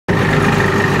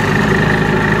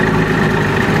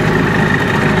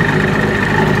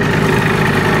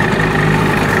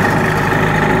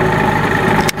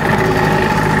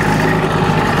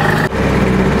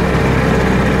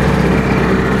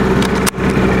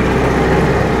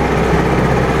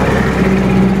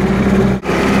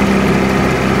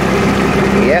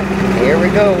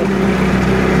go.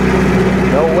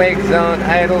 No wake zone,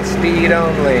 idle speed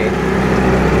only.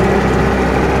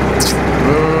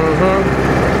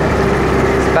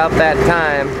 It's about that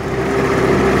time.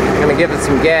 I'm gonna give it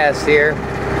some gas here.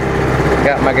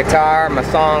 Got my guitar, my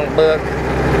songbook,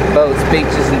 Boats,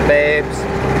 Beaches, and Babes.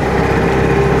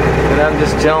 And I'm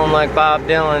just chilling like Bob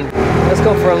Dylan. Let's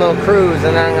go for a little cruise,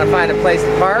 and then I'm gonna find a place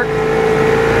to park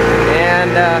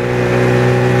and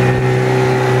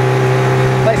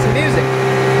play some music.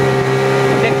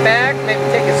 Kick back, maybe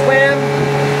take a swim,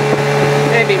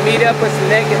 maybe meet up with some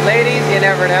naked ladies, you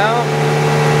never know.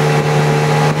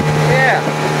 Yeah.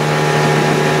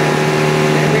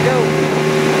 Here we go.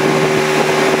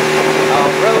 On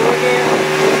road again,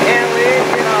 can't wait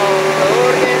to get on the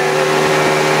road again.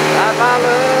 Life I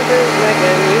love is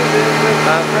making music with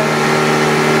my friends.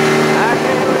 I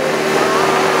can't wait to get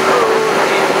on the road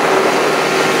again.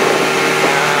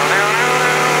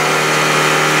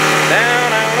 Down,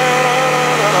 down,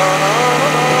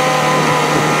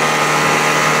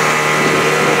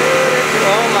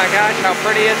 oh my gosh, how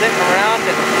pretty is it around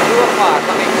at 2 o'clock?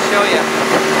 Let me show you.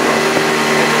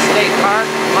 It's a state park.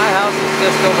 My house is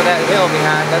just over that hill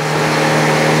behind us.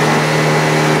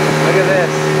 Look at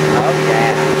this. Oh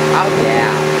yeah. Oh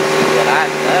yeah. This is what I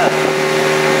love.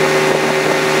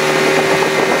 This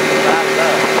is what I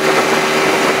love.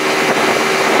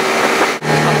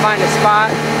 I'll find a spot.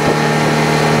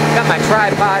 Got my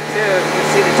tripod too. You can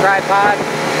see the tripod.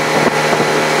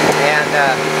 And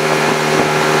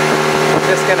I'm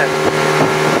just gonna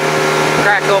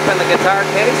crack open the guitar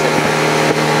case and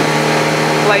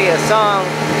play a song.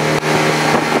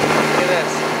 Look at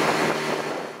this.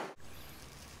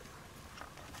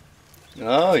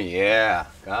 Oh yeah,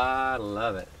 gotta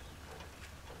love it.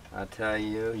 I tell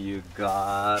you, you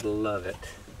gotta love it.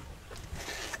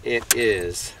 It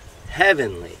is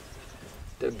heavenly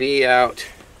to be out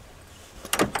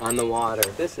on the water.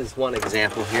 This is one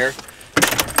example here.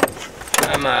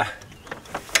 I'm out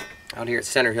here at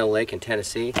Center Hill Lake in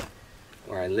Tennessee,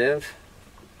 where I live,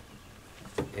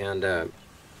 and I'm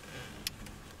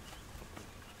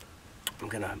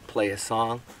gonna play a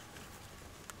song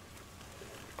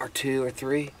or 2 or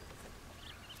 3.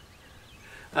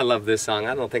 I love this song.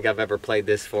 I don't think I've ever played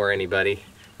this for anybody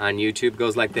on YouTube. It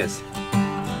goes like this.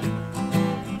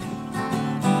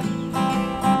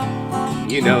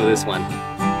 You know this one.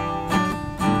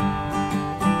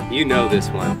 You know this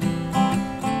one.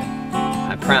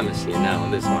 I promise you know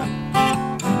this one.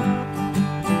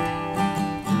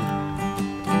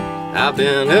 I've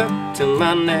been up to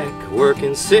my neck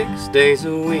working 6 days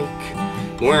a week,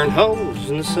 wearing holes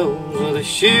in the soles of the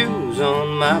shoes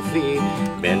on my feet.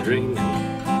 Been dreaming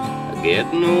of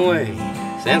getting away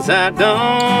since I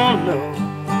don't know.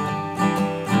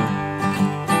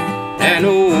 And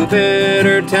no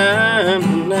better time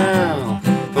than now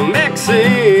for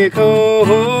Mexico.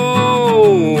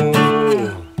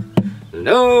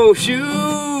 No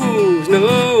shoes,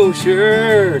 no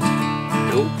shirt,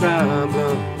 no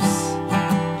problems.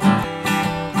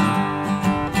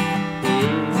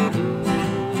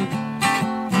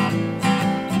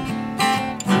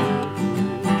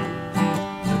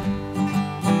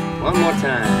 One more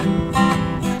time.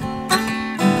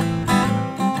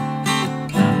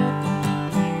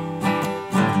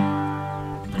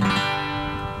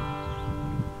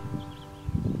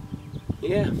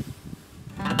 Yeah.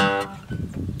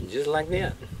 Just like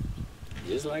that.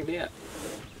 Just like that.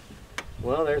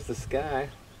 Well, there's the sky.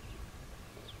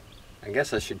 I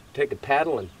guess I should take a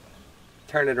paddle and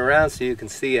turn it around so you can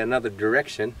see another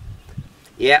direction.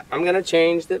 Yeah, I'm gonna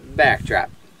change the backdrop.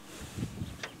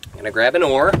 I'm gonna grab an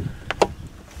oar.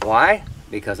 Why?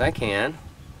 Because I can.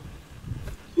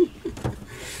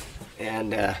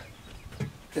 And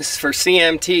this is for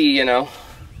CMT, you know.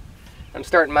 I'm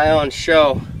starting my own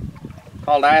show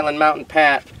called Island Mountain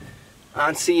Pat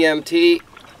on CMT,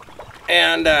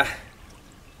 and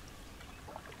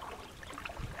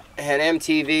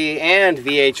MTV and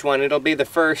VH1. It'll be the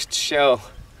first show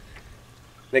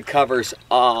that covers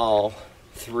all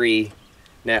 3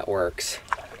 networks: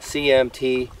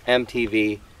 CMT,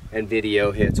 MTV, and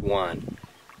Video Hits 1.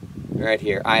 Right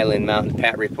here, Island Mountain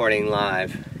Pat reporting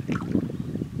live.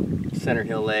 Center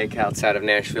Hill Lake outside of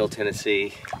Nashville,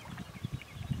 Tennessee.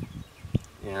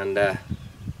 And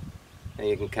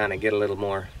you can kind of get a little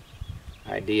more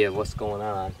idea of what's going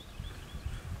on.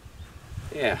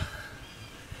 Yeah.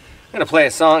 I'm going to play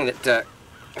a song that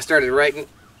I started writing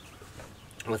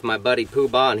with my buddy Pooh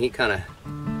Bah, and he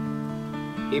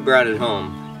brought it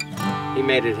home. He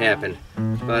made it happen.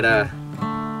 But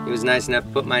he was nice enough to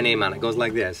put my name on it. It goes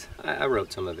like this. I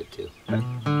wrote some of it too.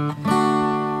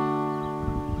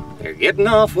 They're getting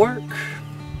off work,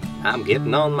 I'm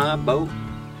getting on my boat.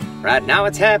 Right now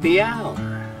it's happy hour,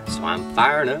 so I'm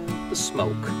firing up the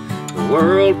smoke. The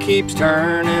world keeps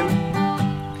turning,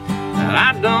 and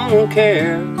I don't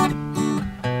care,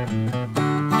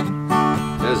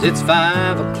 'cause it's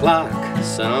 5 o'clock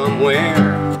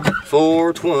somewhere,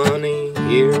 4:20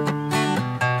 here.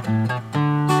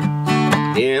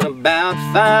 In about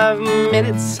 5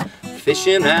 minutes,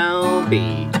 fishing I'll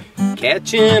be,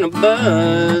 catching a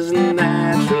buzz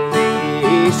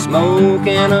naturally,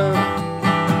 smoking a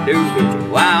doozy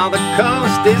while the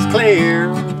coast is clear,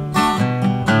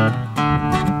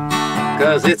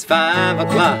 'cause it's 5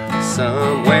 o'clock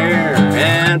somewhere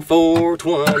and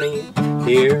 4:20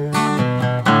 here.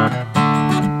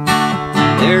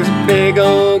 There's a big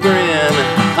old grin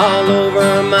all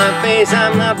over my face.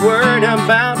 I'm not worried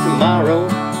about tomorrow,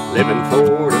 living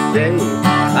for today.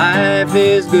 Life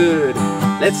is good,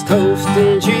 let's toast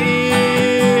and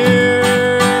cheer,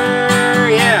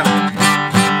 yeah,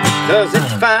 'cause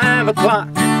it's 5 o'clock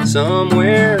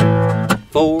somewhere,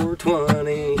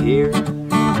 4:20 here.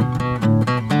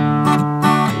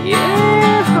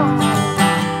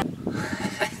 Yeah.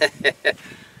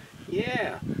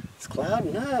 Yeah, it's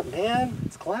clouding up, man.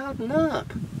 It's clouding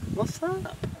up. What's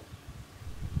up?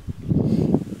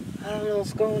 I don't know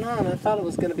what's going on. I thought it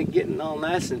was going to be getting all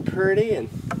nice and pretty, and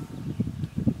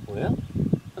well,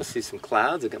 I see some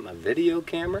clouds. I got my video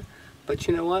camera, but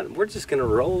you know what? We're just going to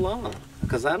roll on,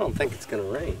 because I don't think it's going to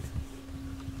rain.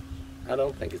 I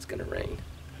don't think it's going to rain.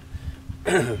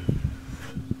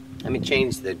 Let me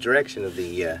change the direction of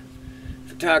the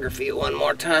photography one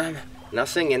more time, and I'll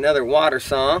sing you another water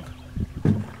song.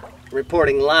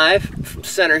 Reporting live from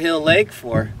Center Hill Lake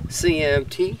for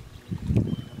CMT,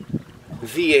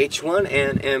 VH1,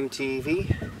 and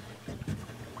MTV.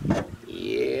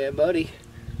 Yeah, buddy.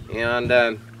 And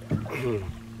I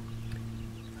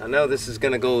know this is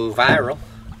going to go viral,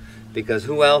 because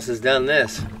who else has done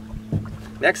this?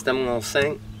 Next I'm going to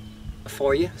sing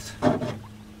for you.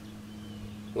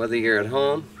 Whether you're at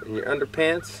home in your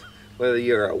underpants, whether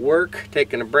you're at work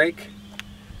taking a break,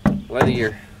 whether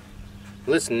you're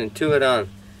listening to it on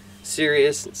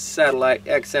Sirius and satellite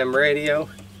XM radio,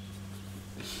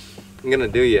 I'm gonna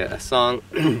do you a song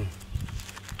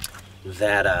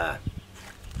that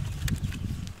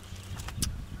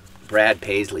Brad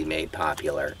Paisley made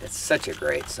popular. It's such a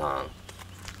great song.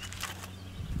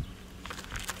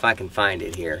 If I can find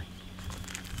it here.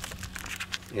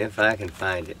 If I can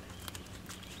find it.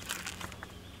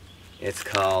 It's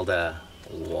called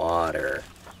Water.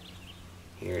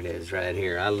 Here it is, right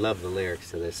here. I love the lyrics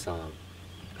to this song.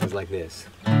 It goes like this.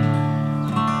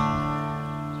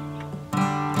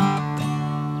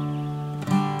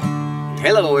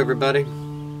 Hello, everybody.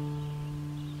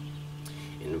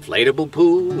 Inflatable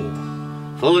pool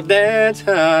full of dad's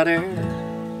hot air.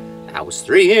 I was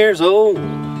 3 years old,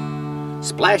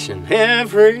 splashing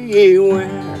everywhere,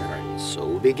 and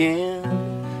so began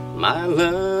my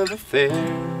love affair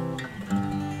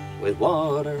with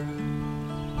water.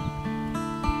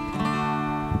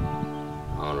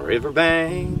 On a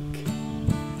riverbank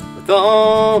with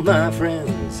all my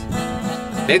friends,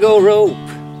 big old rope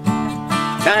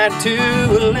tied to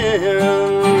a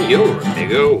limb. You're a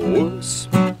big old wuss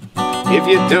if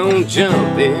you don't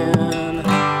jump in the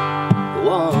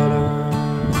water.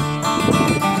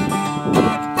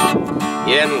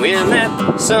 Yeah, and when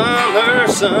that summer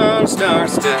sun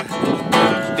starts to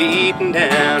beating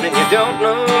down and you don't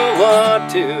know what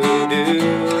to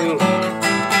do,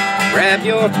 grab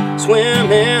your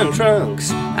swimming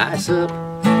trunks, ice up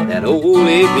that old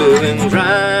igloo, and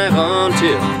drive on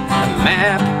till the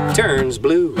map turns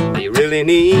blue. All you really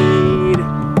need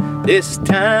this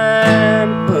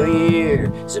time of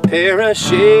year is a pair of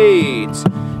shades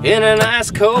and an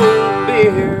ice cold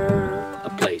beer. A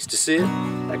place to sit,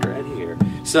 like right here,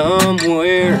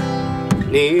 somewhere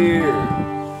near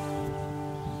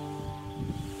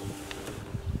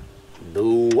the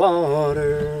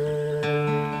water.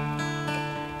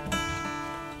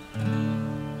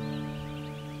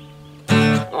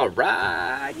 All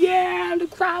right, yeah, the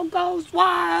crowd goes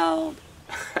wild.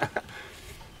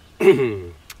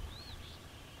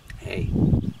 Hey,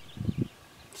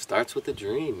 starts with a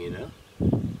dream, you know?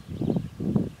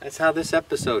 That's how this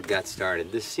episode got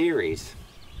started, this series.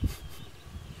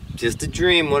 Just a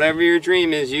dream. Whatever your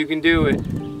dream is, you can do it.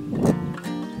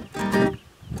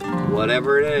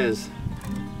 Whatever it is.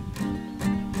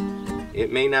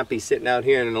 It may not be sitting out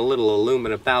here in a little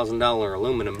aluminum, $1,000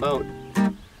 aluminum boat,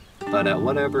 but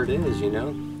whatever it is, you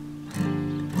know.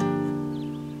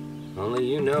 Only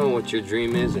you know what your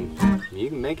dream is, and you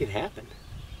can make it happen.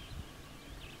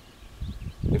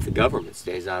 If the government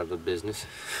stays out of the business.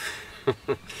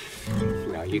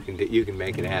 I are. You can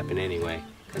make it happen anyway,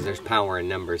 because there's power in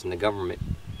numbers, and the government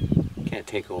can't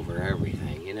take over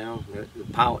everything. You know,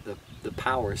 the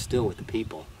power is still with the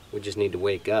people. We just need to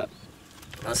wake up.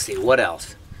 Let's see what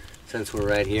else. Since we're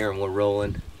right here and we're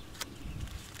rolling.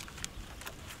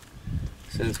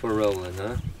 Since we're rolling,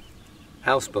 huh?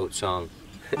 Houseboat song.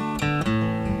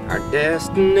 Our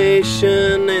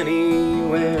destination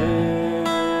anywhere.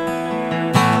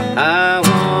 I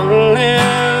wanna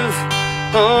live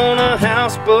on a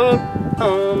houseboat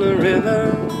on the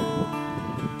river.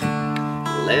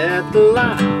 Let the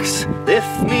locks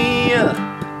lift me up,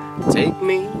 take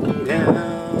me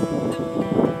down.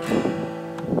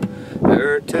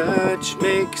 Her touch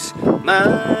makes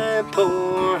my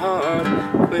poor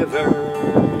heart quiver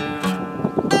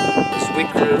as we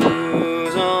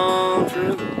cruise on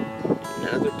through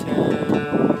another town.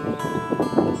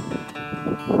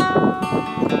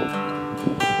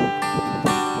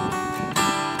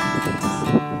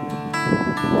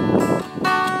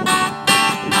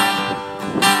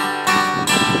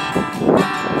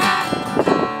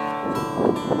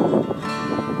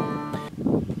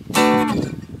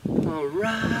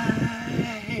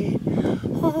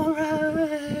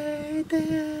 Alright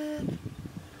then.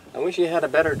 I wish you had a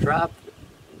better drop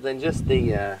than just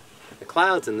the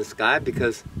clouds in the sky,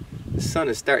 because the sun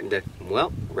is starting to,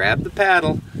 well, grab the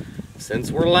paddle.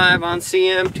 Since we're live on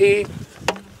CMT,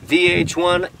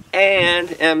 VH1 and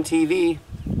MTV,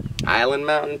 Island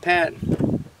Mountain Pat,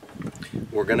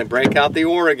 we're gonna break out the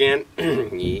oar again.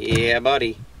 Yeah,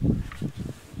 buddy.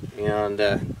 And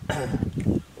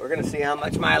we're gonna see how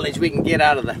much mileage we can get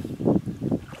out of the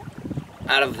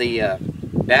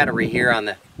battery here on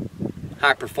the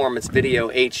High Performance Video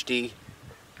HD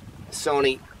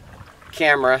Sony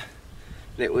camera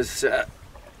that was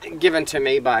given to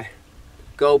me by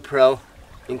GoPro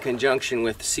in conjunction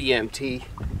with CMT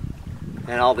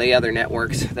and all the other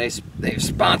networks. They've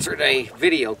sponsored a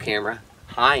video camera,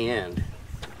 high-end,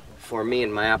 for me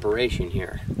and my operation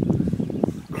here.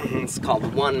 It's called the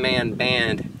One Man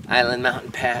Band Island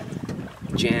Mountain Pat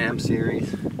Jam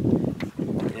Series.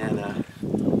 And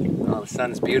oh, the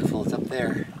sun is beautiful, it's up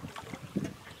there.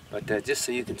 But just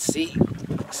so you can see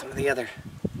some of the other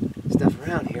stuff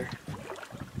around here.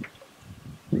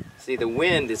 See, the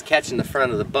wind is catching the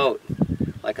front of the boat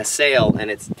like a sail,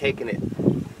 and it's taking it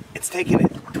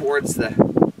towards the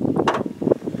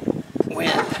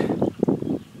wind.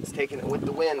 It's taking it with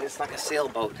the wind. It's like a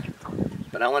sailboat.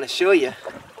 But I want to show you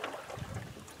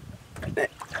that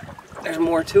there's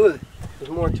more to it.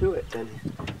 There's more to it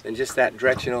than just that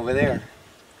direction over there.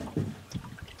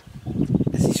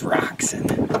 There's these rocks, and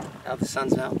now the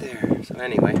sun's out there. So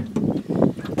anyway,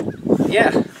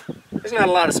 yeah, there's not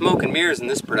a lot of smoke and mirrors in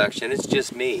this production. It's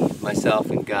just me, myself,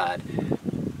 and God.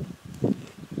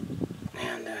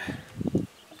 And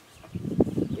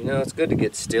you know, it's good to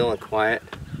get still and quiet,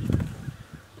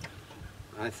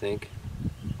 I think.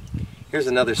 Here's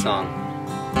another song.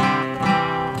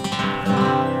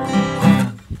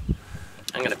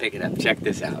 I'm gonna pick it up. Check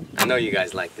this out. I know you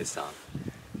guys like this song.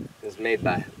 It was made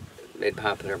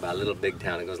popular by Little Big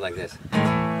Town. It goes like this.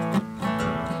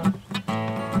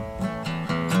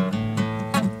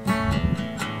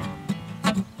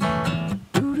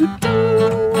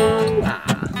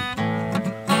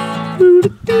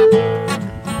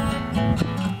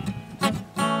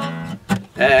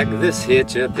 Pack this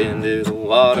hitch up into the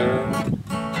water,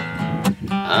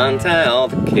 untie all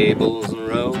the cables and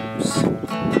ropes,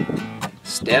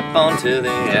 step onto the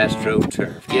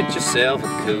AstroTurf, get yourself a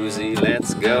koozie,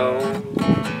 let's go.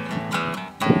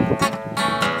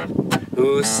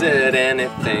 Who said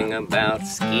anything about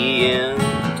skiing?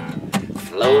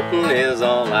 Floating is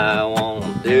all I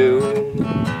wanna do.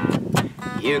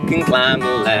 You can climb the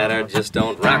ladder, just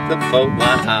don't rock the boat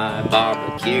while I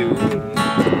barbecue.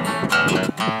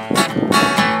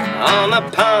 On a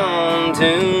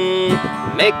pontoon,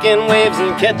 making waves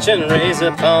and catching rays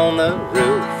up on the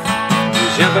roof.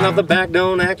 Jumping off the back,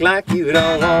 don't act like you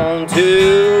don't want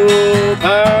to.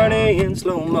 Party in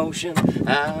slow motion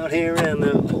out here in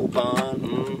the open,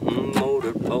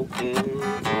 motorboating.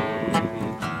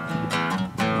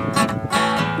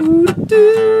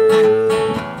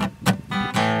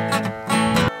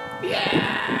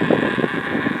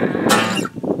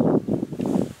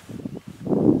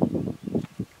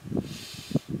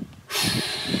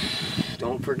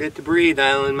 Don't forget to breathe,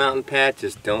 Island Mountain Pat.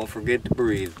 Just don't forget to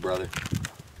breathe, brother.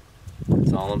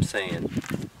 That's all I'm saying.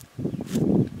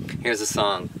 Here's a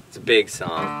song. It's a big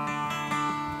song.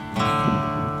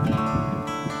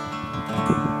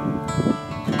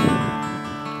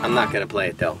 I'm not gonna play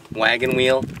it though. Wagon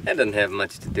Wheel. That doesn't have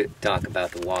much to talk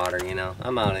about the water, you know.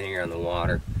 I'm out here on the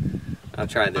water. I'll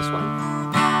try this one.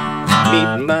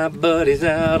 Meeting my buddies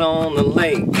out on the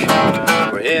lake.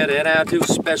 We're headed out to a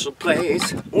special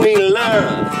place we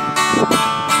love.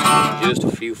 Just a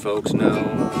few folks know.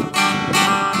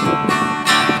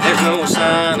 There's no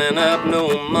signing up,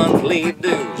 no monthly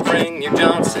dues. Bring your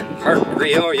Johnson,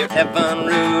 Mercury, or your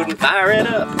Evinrude and fire it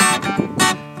up.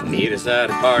 Meet us at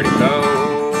a party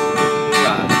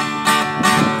cola.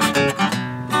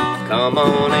 Come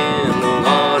on in, the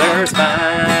water's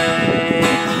fine.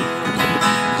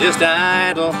 Just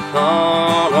idle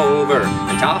on over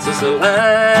and toss us a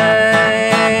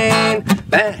line.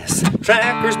 Bass,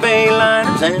 trackers, bay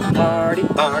liners, and party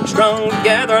barns strung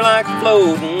together like a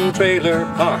floating trailer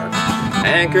park.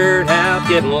 Anchored out,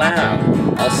 getting loud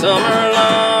all summer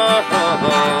long.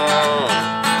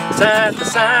 Side by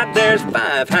side there's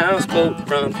 5 houseboat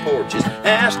front porches,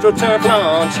 AstroTurf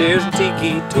lawn chairs and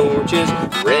tiki torches,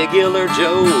 regular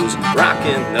Joes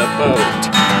rocking the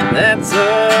boat. That's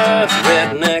us,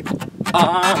 redneck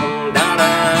on da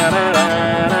da da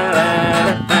da da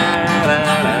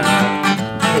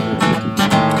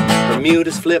da.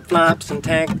 Bermuda's flip-flops and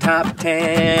tank top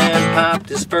tan, popped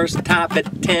his first top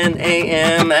at 10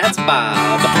 a.m. That's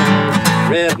Bob,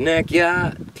 Redneck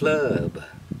Yacht Club.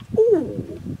 Ooh.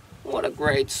 What a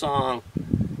great song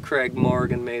Craig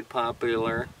Morgan made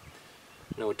popular.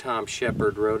 I know Tom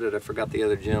Shepard wrote it. I forgot the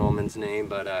other gentleman's name,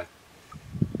 but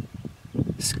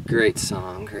it's a great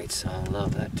song. Great song.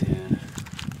 Love that tune.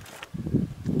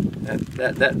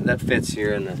 That fits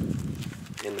here in the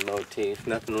motif.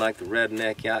 Nothing like the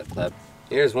Redneck Yacht Club.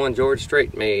 Here's one George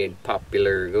Strait made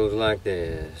popular. It goes like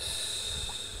this.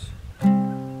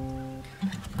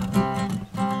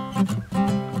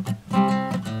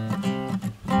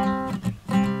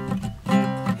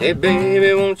 Hey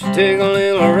baby, won't you take a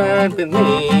little ride with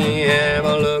me? Have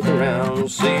a look around,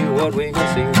 see what we can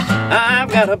see.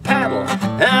 I've got a paddle,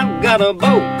 I've got a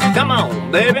boat. Come on,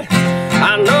 baby,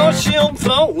 I know she'll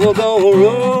float. We'll go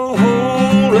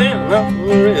rolling on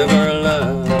the river,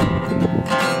 love.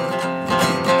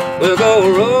 We'll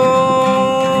go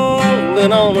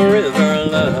rolling on the river,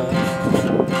 love.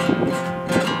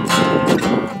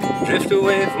 Drift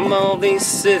away from all these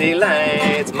city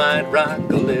lights. Might rock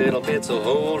a little bit, so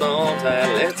hold on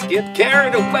tight. Let's get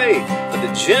carried away with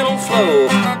the gentle flow.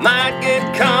 Might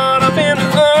get caught up in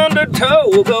an undertow.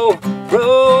 We'll go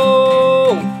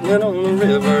rolling on the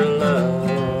river,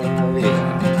 love.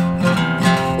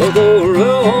 Yeah. We'll go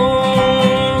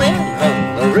rolling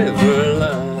on the river,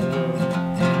 love.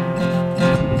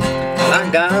 Well, I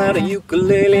got a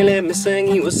ukulele, let me sing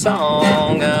you a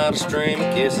song. Got a stream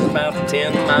of kisses about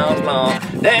 10 miles long.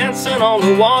 Dancing on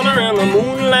the water in the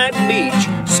moonlight beach.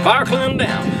 Sparkling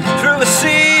down through a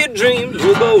sea of dreams.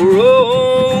 We'll go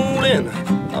rolling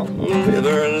on the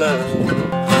river of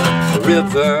love.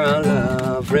 River of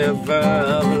love, river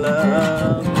of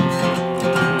love.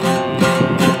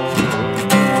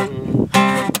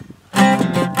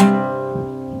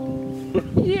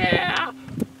 Yeah!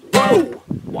 Whoa!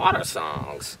 Water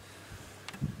songs.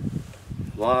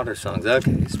 Water songs.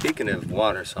 Okay, speaking of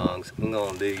water songs, I'm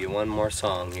going to do you one more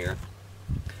song here.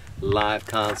 Live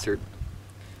concert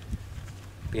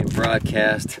being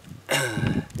broadcast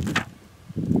on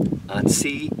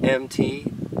CMT,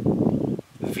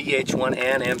 VH1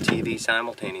 and MTV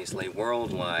simultaneously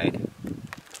worldwide.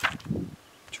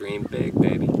 Dream big,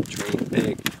 baby. Dream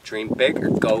big. Dream big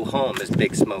or go home, as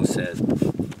Big Smo says.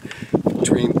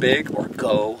 Dream big or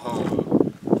go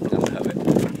home. I love it.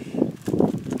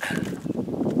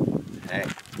 Hey,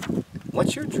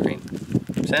 what's your dream?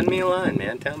 Send me a line,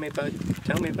 man. Tell me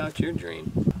about your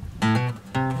dream.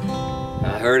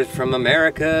 I heard it from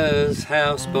America's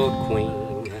houseboat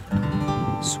queen,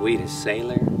 sweetest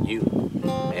sailor you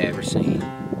ever seen.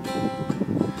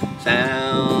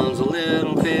 Sounds a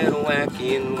little bit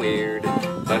wacky and weird,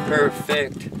 but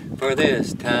perfect for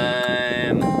this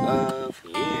time of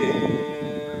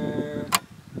year.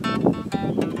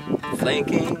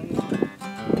 Flanking,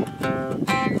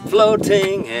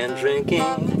 floating and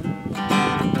drinking.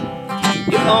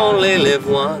 You only live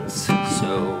once,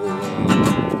 so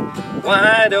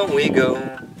why don't we go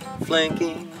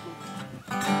flanking?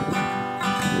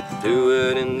 Do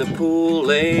it in the pool,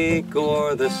 lake,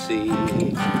 or the sea.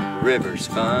 River's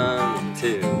fun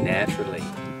too, naturally.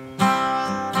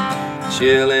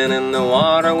 Chilling in the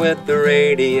water with the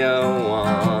radio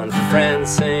on. Friends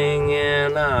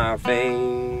singing our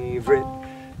favorite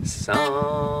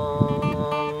song.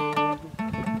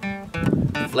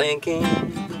 Flanking,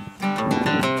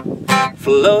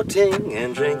 floating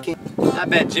and drinking. I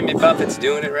bet Jimmy Buffett's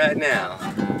doing it right now.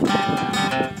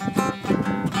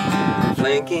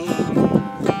 Flanking.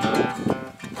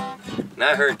 And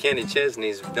I heard Kenny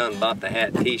Chesney's done bought the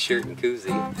hat, t-shirt, and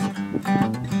koozie.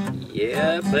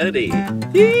 Yeah, buddy.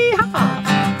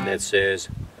 Yee-haw! That says,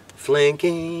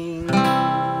 flanking.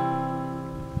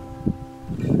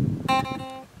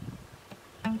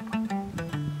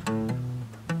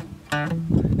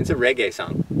 It's a reggae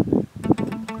song.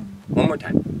 One more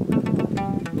time.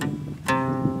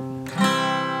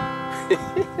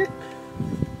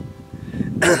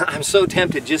 I'm so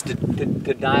tempted just to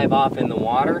dive off in the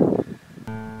water.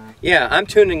 Yeah, I'm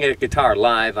tuning a guitar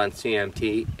live on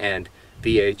CMT and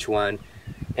VH1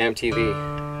 MTV.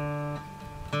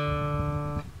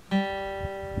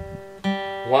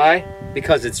 Why?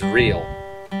 Because it's real.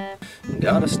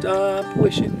 Gotta stop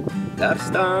wishing, gotta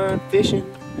start fishing,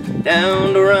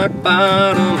 down to rock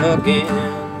bottom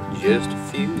again. Just a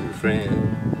few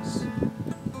friends,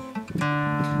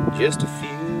 just a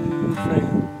few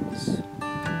friends.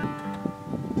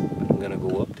 But I'm gonna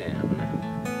go uptown.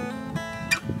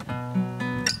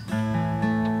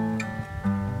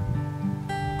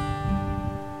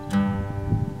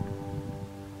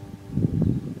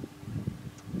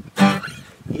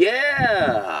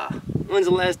 Yeah! When's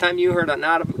the last time you heard an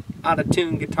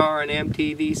out-of-tune guitar and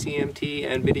MTV, CMT,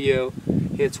 and video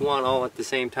hits one all at the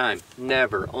same time?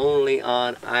 Never. Only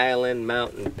on Island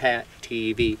Mountain Pat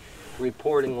TV,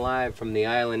 reporting live from the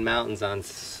Island Mountains on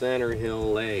Center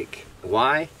Hill Lake.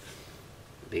 Why?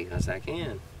 Because I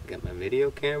can. Got my video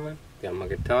camera, got my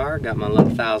guitar, got my little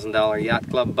 $1,000 yacht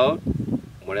club boat.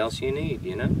 What else you need,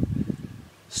 you know?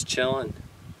 Just chilling.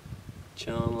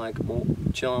 Chilling like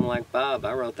Bob.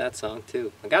 I wrote that song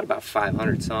too. I got about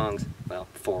 500 songs, well,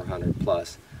 400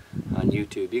 plus on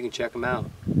YouTube. You can check them out.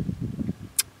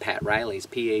 Pat Riley's,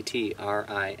 P-A-T-R-I-L-E-Y-S,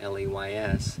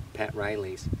 Pat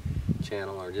Riley's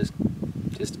channel, or just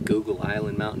Google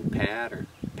Island Mountain Pat or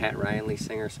Pat Riley,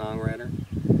 singer-songwriter.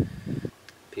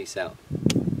 Peace out.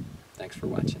 Thanks for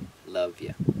watching. Love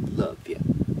ya. Love ya.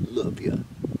 Love ya.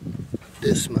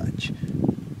 This much.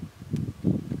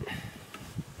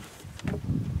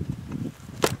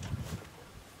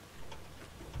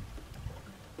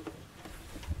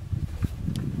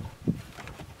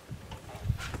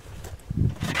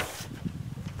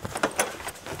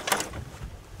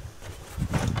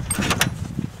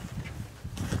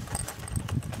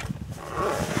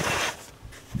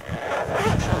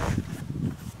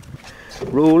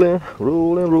 Rolling,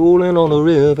 rolling, rolling on the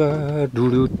river. Do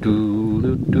do do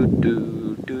do do do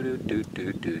do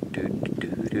do do do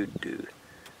do do do.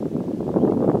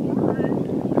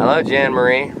 Hello, Jan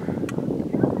Marie.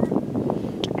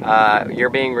 You're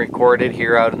being recorded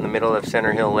here out in the middle of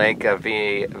Center Hill Lake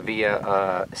via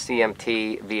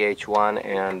CMT, VH1,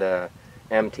 and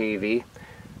MTV.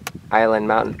 Island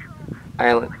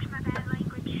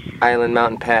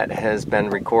Mountain Pat has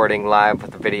been recording live with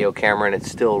the video camera, and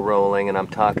it's still rolling, and I'm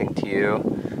talking to you.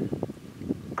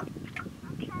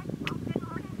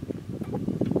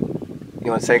 You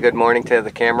want to say good morning to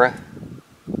the camera?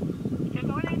 Good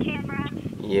morning, camera.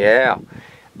 Yeah.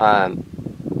 I'm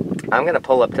going to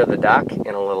pull up to the dock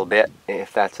in a little bit,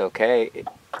 if that's okay,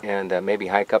 and maybe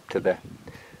hike up to the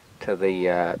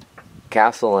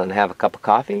castle and have a cup of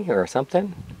coffee or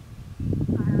something.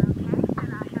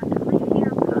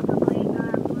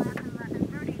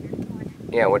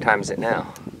 Yeah, what time is it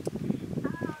now?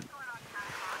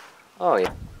 Oh,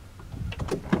 yeah.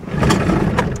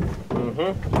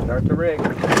 Start the rig.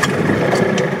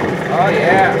 Oh,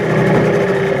 yeah.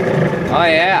 Oh,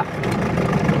 yeah.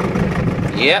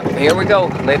 Yep, here we go,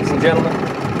 ladies and gentlemen.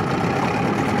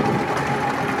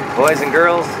 Boys and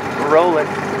girls, we're rolling.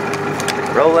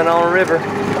 Rolling on a river.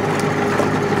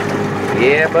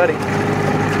 Yeah, buddy.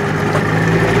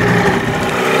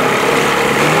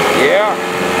 Yeah.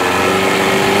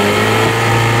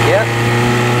 Yep.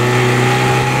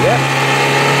 Yep.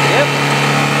 Yep.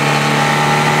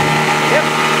 Yep.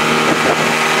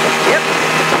 Yep.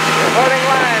 Reporting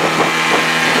live.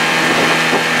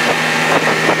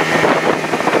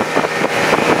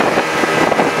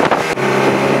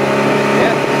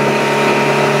 Yep.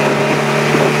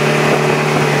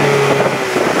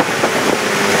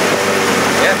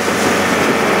 Yep.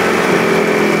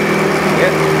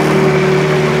 Yep.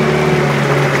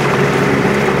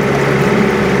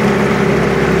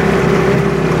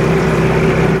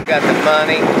 Got the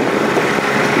money, you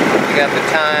got the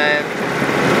time,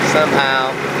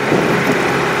 somehow.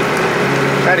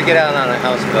 Try to get out on a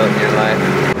houseboat in your life.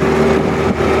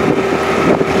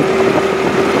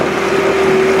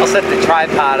 I'll set the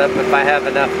tripod up if I have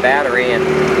enough battery and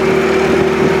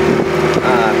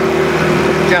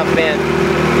jump in.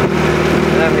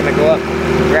 And I'm gonna go up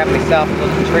and grab myself a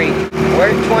little treat.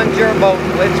 Which one's your boat?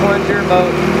 Which one's your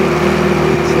boat?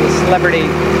 So celebrity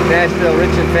Nashville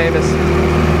rich and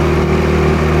famous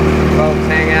folks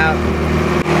hang out.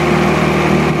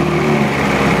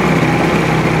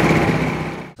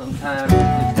 Sometimes you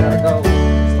just gotta go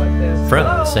just like this. From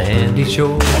the sandy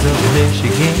shores of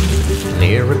Michigan,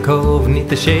 near a cove neath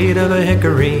the shade of a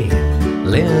hickory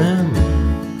limb,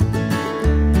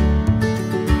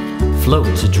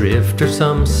 floats adrift, or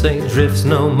some say drifts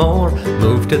no more,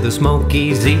 moved to the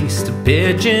Smokies east of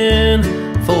Pigeon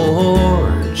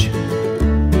Forge.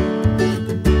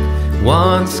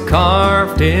 Once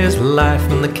carved his life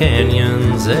in the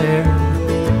canyons there.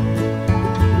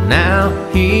 Now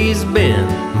he's been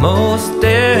most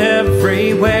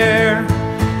everywhere.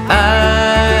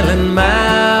 Island,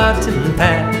 mountain,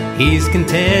 pack, he's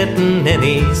content in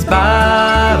any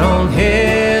spot on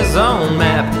his own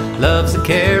map. Loves a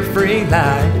carefree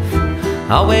life,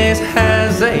 always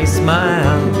has a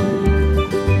smile.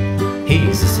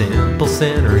 He's a simple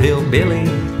sinner hillbilly,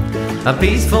 a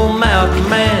peaceful mountain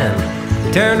man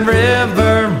turned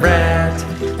river rat.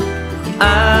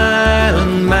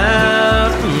 Island,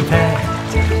 mountain, pack.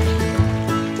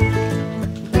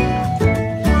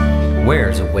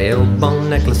 Wears a whalebone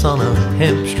necklace on a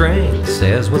hemp string,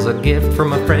 says was a gift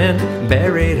from a friend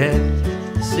buried at